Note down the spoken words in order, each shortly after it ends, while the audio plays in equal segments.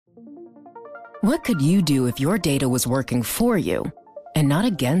What could you do if your data was working for you and not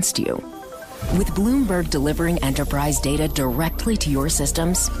against you? With Bloomberg delivering enterprise data directly to your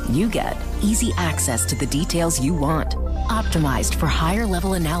systems, you get easy access to the details you want, optimized for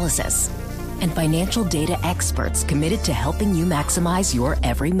higher-level analysis, and financial data experts committed to helping you maximize your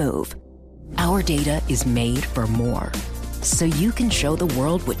every move. Our data is made for more, so you can show the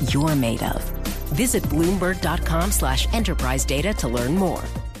world what you're made of. Visit Bloomberg.com/enterprise data to learn more.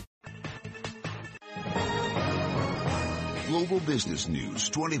 Global business news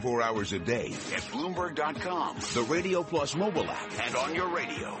 24 hours a day at Bloomberg.com, the Radio Plus mobile app, and on your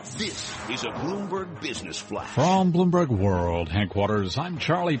radio. This is a Bloomberg Business Flash. From Bloomberg World Headquarters, I'm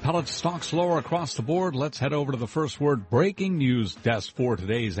Charlie Pellet. Stocks lower across the board. Let's head over to the first word breaking news desk for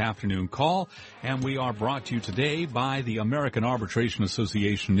today's afternoon call. And we are brought to you today by the American Arbitration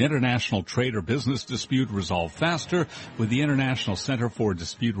Association. International Trade or Business Dispute resolved faster with the International Center for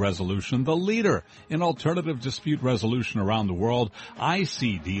Dispute Resolution, the leader in alternative dispute resolution around the world,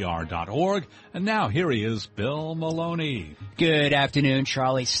 ICDR.org. And now here he is, Bill Maloney. Good afternoon,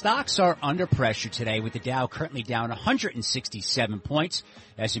 Charlie. Stocks are under pressure today with the Dow currently down 167 points.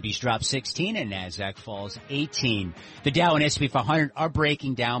 S&P's dropped 16 and NASDAQ falls 18. The Dow and S&P 500 are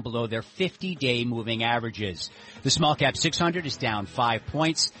breaking down below their 50-day moving averages. The small cap 600 is down 5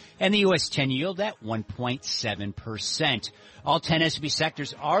 points and the U.S. 10 yield at 1.7%. All 10 S&P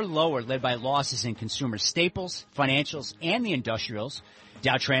sectors are lower, led by losses in consumer staples, financials, and the industrials.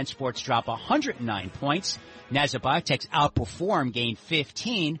 Dow Transports drop 109 points. Nasdaq Biotech's outperform gained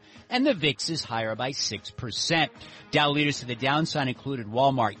 15, and the VIX is higher by 6%. Dow leaders to the downside included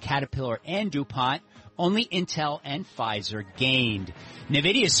Walmart, Caterpillar, and DuPont. Only Intel and Pfizer gained.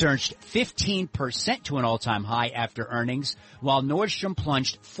 NVIDIA surged 15% to an all-time high after earnings, while Nordstrom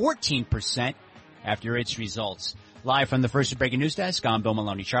plunged 14% after its results. Live from the first breaking news desk, I'm Bill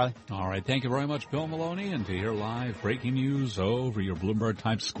Maloney. Charlie? All right, thank you very much, Bill Maloney. And to hear live breaking news over your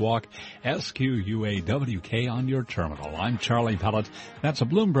Bloomberg-type squawk, SQUAWK on your terminal. I'm Charlie Pellet. That's a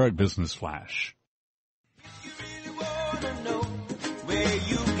Bloomberg Business Flash. If you really want to know where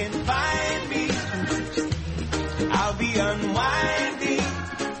you can find me, I'll be unwinding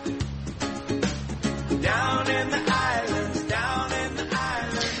down in the islands, down in the islands,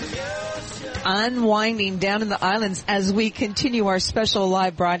 unwinding down in the islands as we continue our special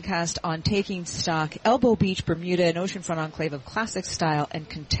live broadcast on Taking Stock, Elbow Beach, Bermuda, an oceanfront enclave of classic style and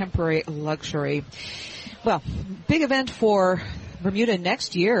contemporary luxury. Well, big event for Bermuda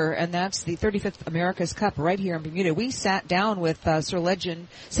next year, and that's the 35th America's Cup right here in Bermuda. We sat down with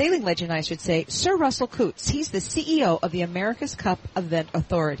sailing legend, I should say, Sir Russell Coutts. He's the CEO of the America's Cup Event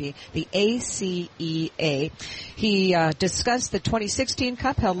Authority, the ACEA. He discussed the 2016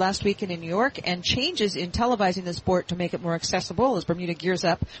 Cup held last weekend in New York and changes in televising the sport to make it more accessible as Bermuda gears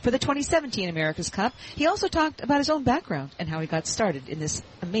up for the 2017 America's Cup. He also talked about his own background and how he got started in this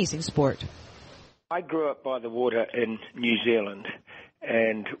amazing sport. I grew up by the water in New Zealand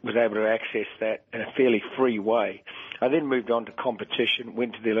and was able to access that in a fairly free way. I then moved on to competition,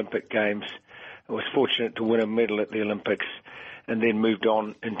 went to the Olympic Games, I was fortunate to win a medal at the Olympics, and then moved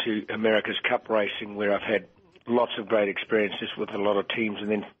on into America's Cup racing, where I've had lots of great experiences with a lot of teams,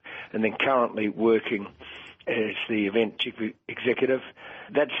 and then currently working as the event chief executive.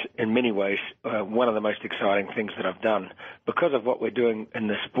 That's in many ways one of the most exciting things that I've done because of what we're doing in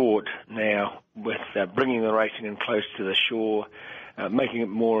the sport now with bringing the racing in close to the shore, making it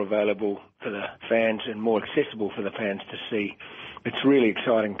more available for the fans and more accessible for the fans to see. It's really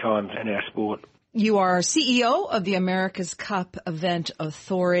exciting times in our sport. You are CEO of the America's Cup Event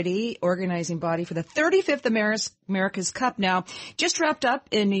Authority, organizing body for the 35th America's Cup. Now, just wrapped up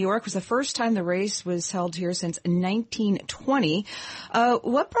in New York. It was the first time the race was held here since 1920.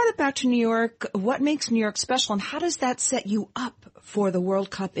 What brought it back to New York? What makes New York special, and how does that set you up for the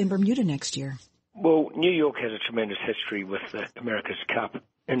World Cup in Bermuda next year? Well, New York has a tremendous history with the America's Cup.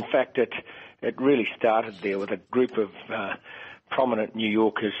 In fact, it really started there with a group of prominent New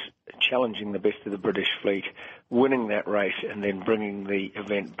Yorkers challenging the best of the British fleet, winning that race, and then bringing the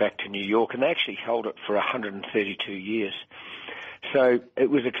event back to New York. And they actually held it for 132 years. So it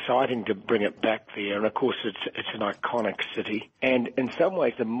was exciting to bring it back there. And, of course, it's an iconic city. And in some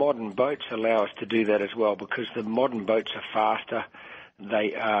ways, the modern boats allow us to do that as well, because the modern boats are faster.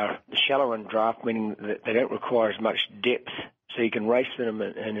 They are shallow in draft, meaning that they don't require as much depth. So you can race them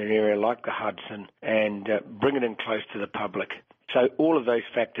in an area like the Hudson and bring it in close to the public. So all of those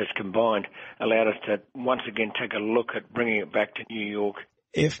factors combined allowed us to once again take a look at bringing it back to New York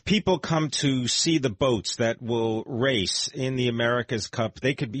If people come to see the boats that will race in the America's Cup,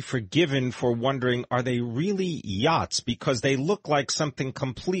 they could be forgiven for wondering, are they really yachts? Because they look like something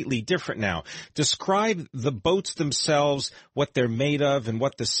completely different now. Describe the boats themselves, what they're made of, and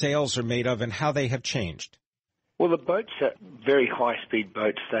what the sails are made of, and how they have changed. Well, the boats are very high-speed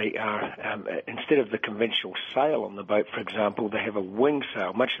boats. They are, instead of the conventional sail on the boat, for example, they have a wing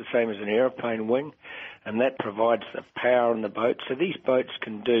sail, much the same as an aeroplane wing, and that provides the power in the boat. So these boats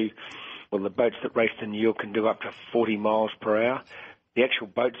can do, well, the boats that race in New York can do up to 40 miles per hour. The actual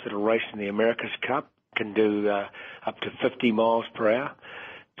boats that are racing the America's Cup can do up to 50 miles per hour.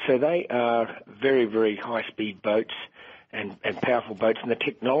 So they are very, very high-speed boats and powerful boats, and the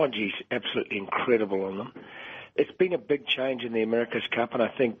technology is absolutely incredible on them. It's been a big change in the America's Cup, and I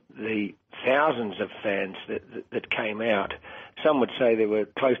think the thousands of fans that came out, some would say there were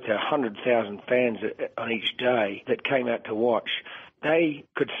close to 100,000 fans on each day that came out to watch. They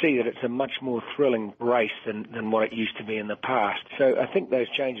could see that it's a much more thrilling race than what it used to be in the past. So I think those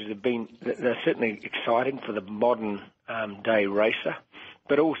changes they're certainly exciting for the modern day racer,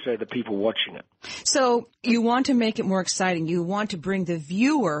 but also the people watching it. So you want to make it more exciting. You want to bring the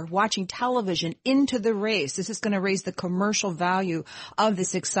viewer watching television into the race. This is going to raise the commercial value of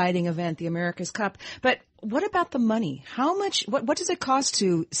this exciting event, the America's Cup. But what about the money? How much, what does it cost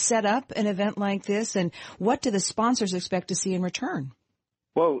to set up an event like this, and what do the sponsors expect to see in return?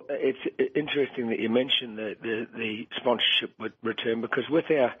 Well, it's interesting that you mentioned the sponsorship return, because with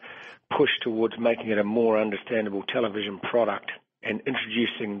our push towards making it a more understandable television product and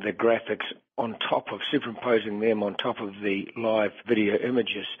introducing the graphics on top of, superimposing them on top of the live video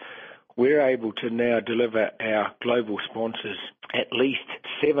images, we're able to now deliver our global sponsors at least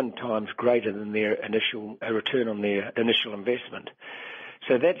 7 times greater than their initial return on their initial investment.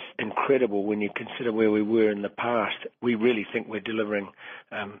 So that's incredible when you consider where we were in the past. We really think we're delivering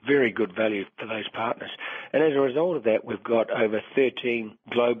very good value for those partners. And as a result of that, we've got over 13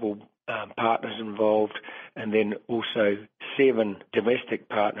 global partners involved, and then also 7 domestic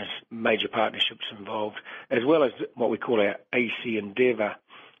partners, major partnerships involved, as well as what we call our AC Endeavour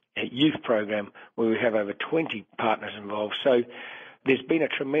youth program, where we have over 20 partners involved. So there's been a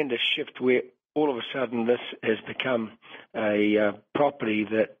tremendous shift where all of a sudden this has become a property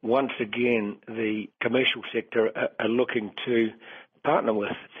that once again the commercial sector are looking to partner with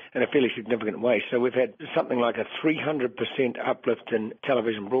in a fairly significant way. So we've had something like a 300% uplift in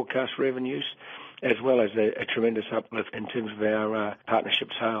television broadcast revenues, as well as a tremendous uplift in terms of our partnership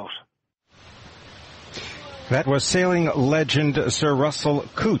sales. That was sailing legend Sir Russell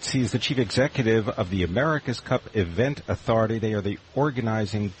Coutts. He's the chief executive of the America's Cup Event Authority. They are the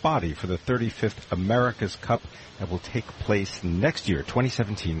organizing body for the 35th America's Cup that will take place next year,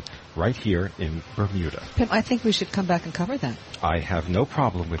 2017, right here in Bermuda. Pim, I think we should come back and cover that. I have no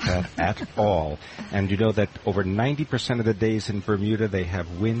problem with that at all. And you know that over 90% of the days in Bermuda, they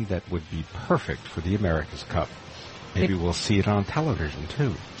have wind that would be perfect for the America's Cup. Maybe we'll see it on television,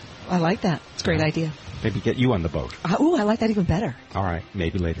 too. I like that. It's a great idea. Maybe get you on the boat. Ooh, I like that even better. All right,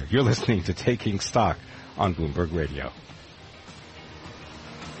 maybe later. You're listening to Taking Stock on Bloomberg Radio.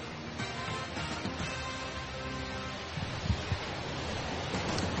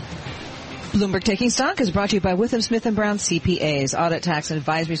 Bloomberg Taking Stock is brought to you by Witham Smith & Brown CPAs, audit, tax, and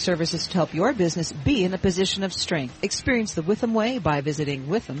advisory services to help your business be in a position of strength. Experience the Witham way by visiting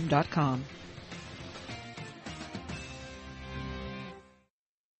witham.com.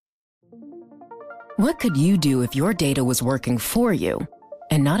 What could you do if your data was working for you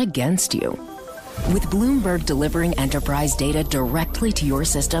and not against you? With Bloomberg delivering enterprise data directly to your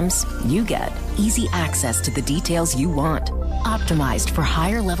systems, you get easy access to the details you want, optimized for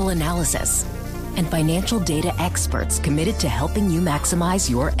higher-level analysis, and financial data experts committed to helping you maximize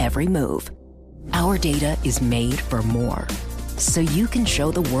your every move. Our data is made for more, so you can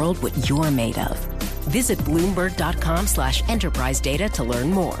show the world what you're made of. Visit Bloomberg.com/enterprise data to learn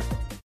more.